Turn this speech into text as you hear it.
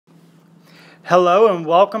Hello and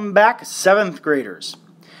welcome back, 7th graders.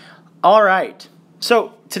 All right,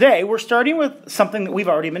 so today we're starting with something that we've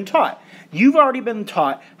already been taught. You've already been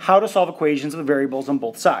taught how to solve equations with variables on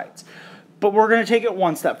both sides, but we're going to take it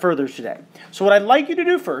one step further today. So what I'd like you to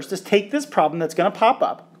do first is take this problem that's going to pop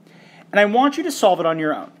up, and I want you to solve it on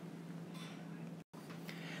your own.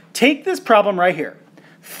 Take this problem right here.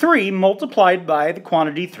 3 multiplied by the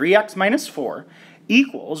quantity 3x minus 4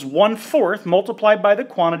 equals 1/4 multiplied by the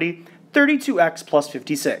quantity 32x plus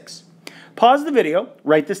 56. Pause the video,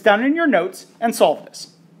 write this down in your notes, and solve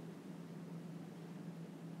this.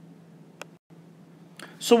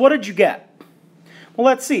 So what did you get? Well,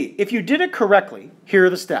 let's see. If you did it correctly, here are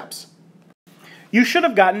the steps. You should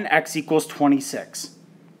have gotten x equals 26.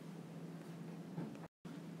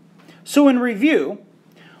 So in review,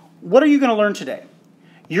 what are you going to learn today?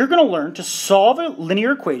 You're going to learn to solve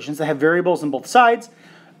linear equations that have variables on both sides,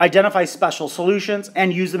 identify special solutions,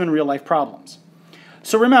 and use them in real-life problems.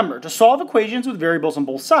 So remember, to solve equations with variables on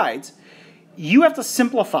both sides, you have to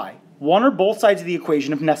simplify one or both sides of the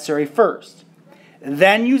equation if necessary first.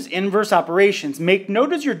 Then use inverse operations. Make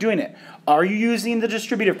note as you're doing it. Are you using the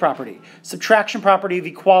distributive property, subtraction property of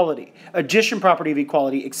equality, addition property of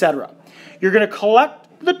equality, etc.? You're going to collect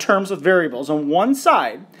the terms with variables on one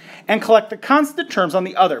side and collect the constant terms on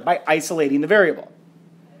the other by isolating the variable.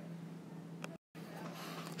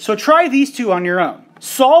 So try these two on your own.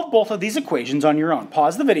 Solve both of these equations on your own.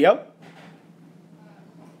 Pause the video.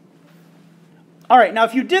 All right, now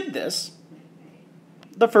if you did this,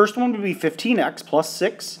 the first one would be 15x plus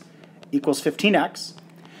 6 equals 15x.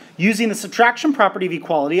 Using the subtraction property of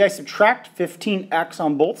equality, I subtract 15x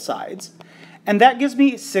on both sides, and that gives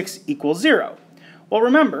me 6 equals 0. Well,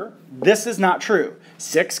 remember, this is not true.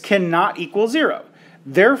 6 cannot equal 0.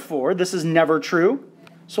 Therefore, this is never true.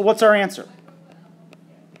 So what's our answer?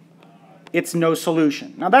 It's no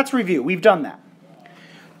solution. Now that's review. We've done that.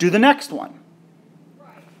 Do the next one.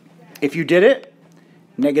 If you did it,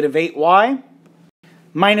 negative 8y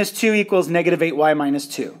minus 2 equals negative 8y minus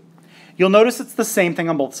 2. You'll notice it's the same thing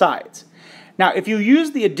on both sides. Now, if you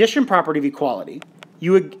use the addition property of equality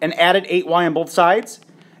and added 8y on both sides,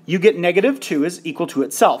 you get negative 2 is equal to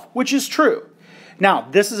itself, which is true. Now,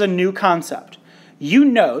 this is a new concept. You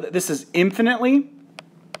know that this is infinitely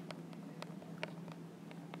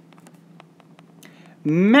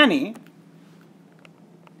many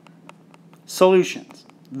solutions.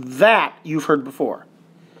 That you've heard before.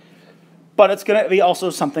 But it's going to be also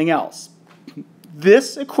something else.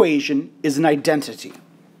 This equation is an identity.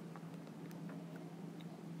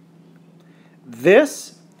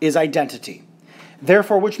 This is identity.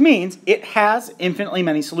 Therefore, which means it has infinitely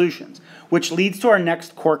many solutions, which leads to our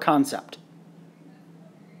next core concept.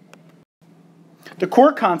 The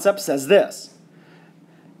core concept says this.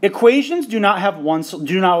 Equations do not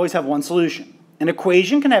always have one solution. An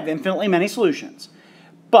equation can have infinitely many solutions,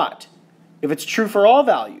 but if it's true for all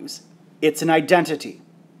values, it's an identity,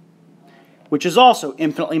 which is also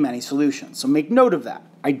infinitely many solutions. So make note of that.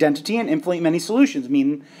 Identity and infinitely many solutions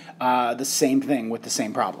mean the same thing with the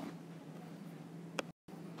same problem.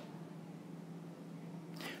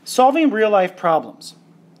 Solving real-life problems.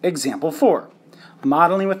 Example 4,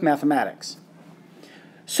 modeling with mathematics.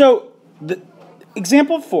 So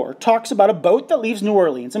Example 4 talks about a boat that leaves New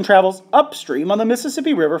Orleans and travels upstream on the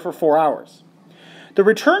Mississippi River for 4 hours. The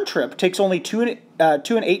return trip takes only 2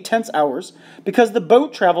 8/10 hours because the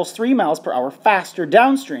boat travels 3 miles per hour faster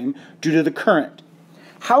downstream due to the current.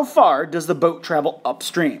 How far does the boat travel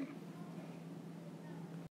upstream?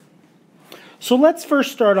 So let's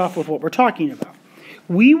first start off with what we're talking about.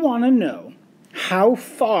 We want to know how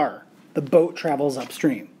far the boat travels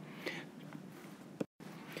upstream.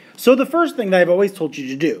 So the first thing that I've always told you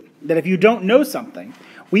to do, that if you don't know something,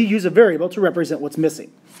 we use a variable to represent what's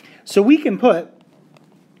missing. So we can put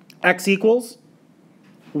x equals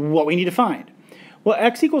what we need to find. Well,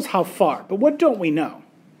 x equals how far, but what don't we know?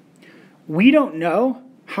 We don't know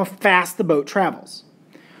how fast the boat travels.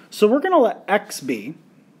 So we're going to let x be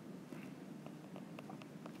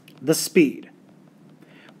the speed.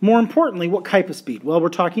 More importantly, what type of speed? Well, we're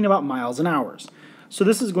talking about miles and hours. So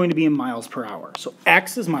this is going to be in miles per hour. So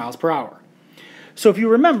x is miles per hour. So if you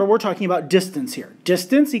remember, we're talking about distance here.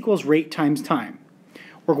 Distance equals rate times time.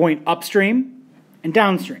 We're going upstream and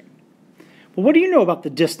downstream. Well, what do you know about the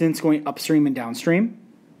distance going upstream and downstream?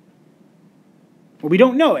 Well, we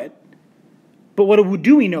don't know it, but what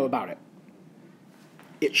do we know about it?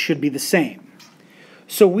 It should be the same.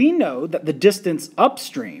 So we know that the distance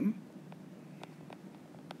upstream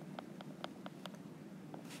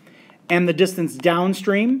and the distance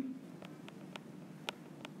downstream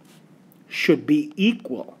should be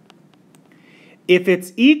equal. If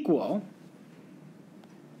it's equal,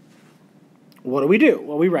 what do?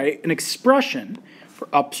 Well, we write an expression for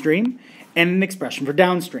upstream and an expression for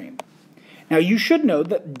downstream. Now, you should know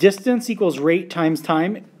that distance equals rate times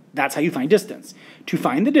time. That's how you find distance. To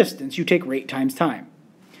find the distance, you take rate times time.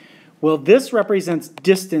 Well, this represents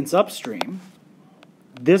distance upstream.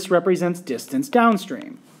 This represents distance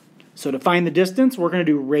downstream. So to find the distance, we're going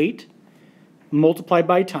to do rate multiplied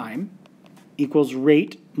by time equals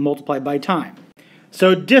rate multiplied by time.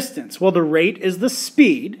 So distance, well, the rate is the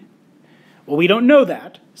speed. Well, we don't know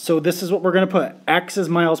that, so this is what we're going to put. X is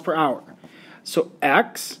miles per hour. So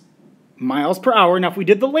X, miles per hour. Now, if we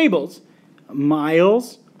did the labels,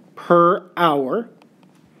 miles per hour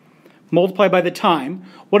multiplied by the time.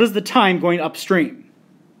 What is the time going upstream?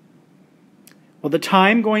 Well, the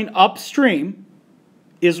time going upstream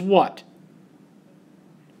is what?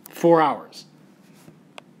 4 hours.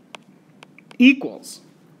 Equals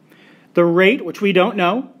the rate, which we don't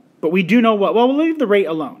know, but we do know what? Well, we'll leave the rate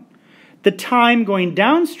alone. The time going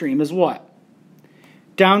downstream is what?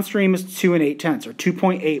 Downstream is 2 8/10, or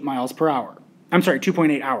 2.8 miles per hour. I'm sorry,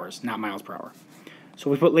 2.8 hours, not miles per hour.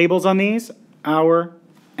 So we put labels on these, hour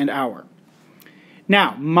and hour.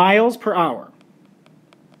 Now, miles per hour.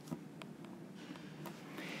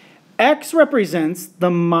 X represents the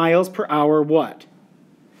miles per hour what?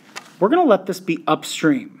 We're going to let this be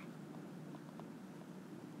upstream.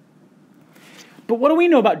 But what do we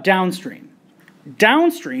know about downstream?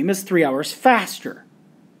 Downstream is 3 hours faster.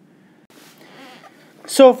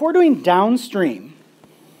 So if we're doing downstream,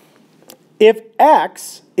 if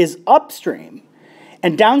X is upstream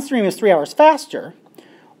and downstream is 3 hours faster,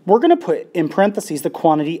 we're going to put in parentheses the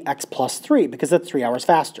quantity X plus 3 because that's 3 hours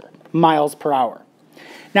faster, miles per hour.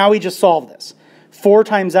 Now we just solve this. 4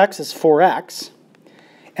 times X is 4X.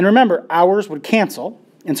 And remember, hours would cancel.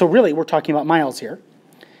 And so really, we're talking about miles here.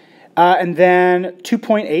 And then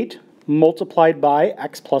 2.8 multiplied by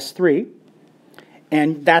X plus 3.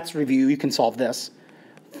 And that's review. You can solve this.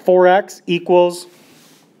 4X equals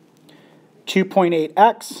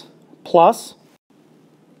 2.8X plus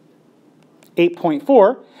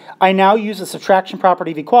 8.4. I now use the subtraction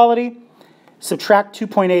property of equality. Subtract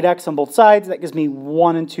 2.8x on both sides. That gives me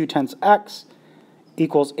 1 2/10 x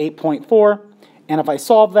equals 8.4. And if I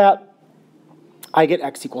solve that, I get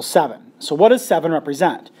x equals 7. So what does 7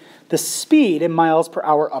 represent? The speed in miles per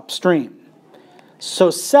hour upstream.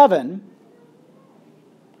 So 7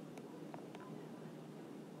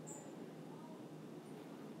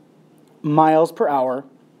 miles per hour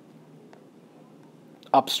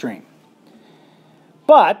upstream.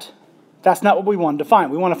 But that's not what we wanted to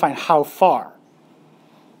find. We want to find how far.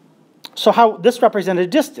 So how this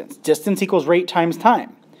represented distance. Distance equals rate times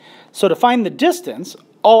time. So to find the distance,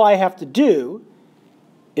 all I have to do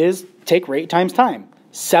is take rate times time.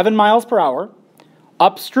 7 miles per hour.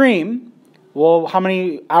 Upstream, well, how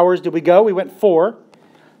many hours did we go? We went 4.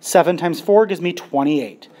 7 times 4 gives me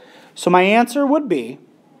 28. So my answer would be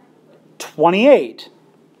 28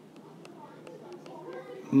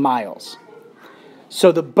 miles.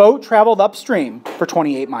 So the boat traveled upstream for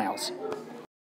 28 miles.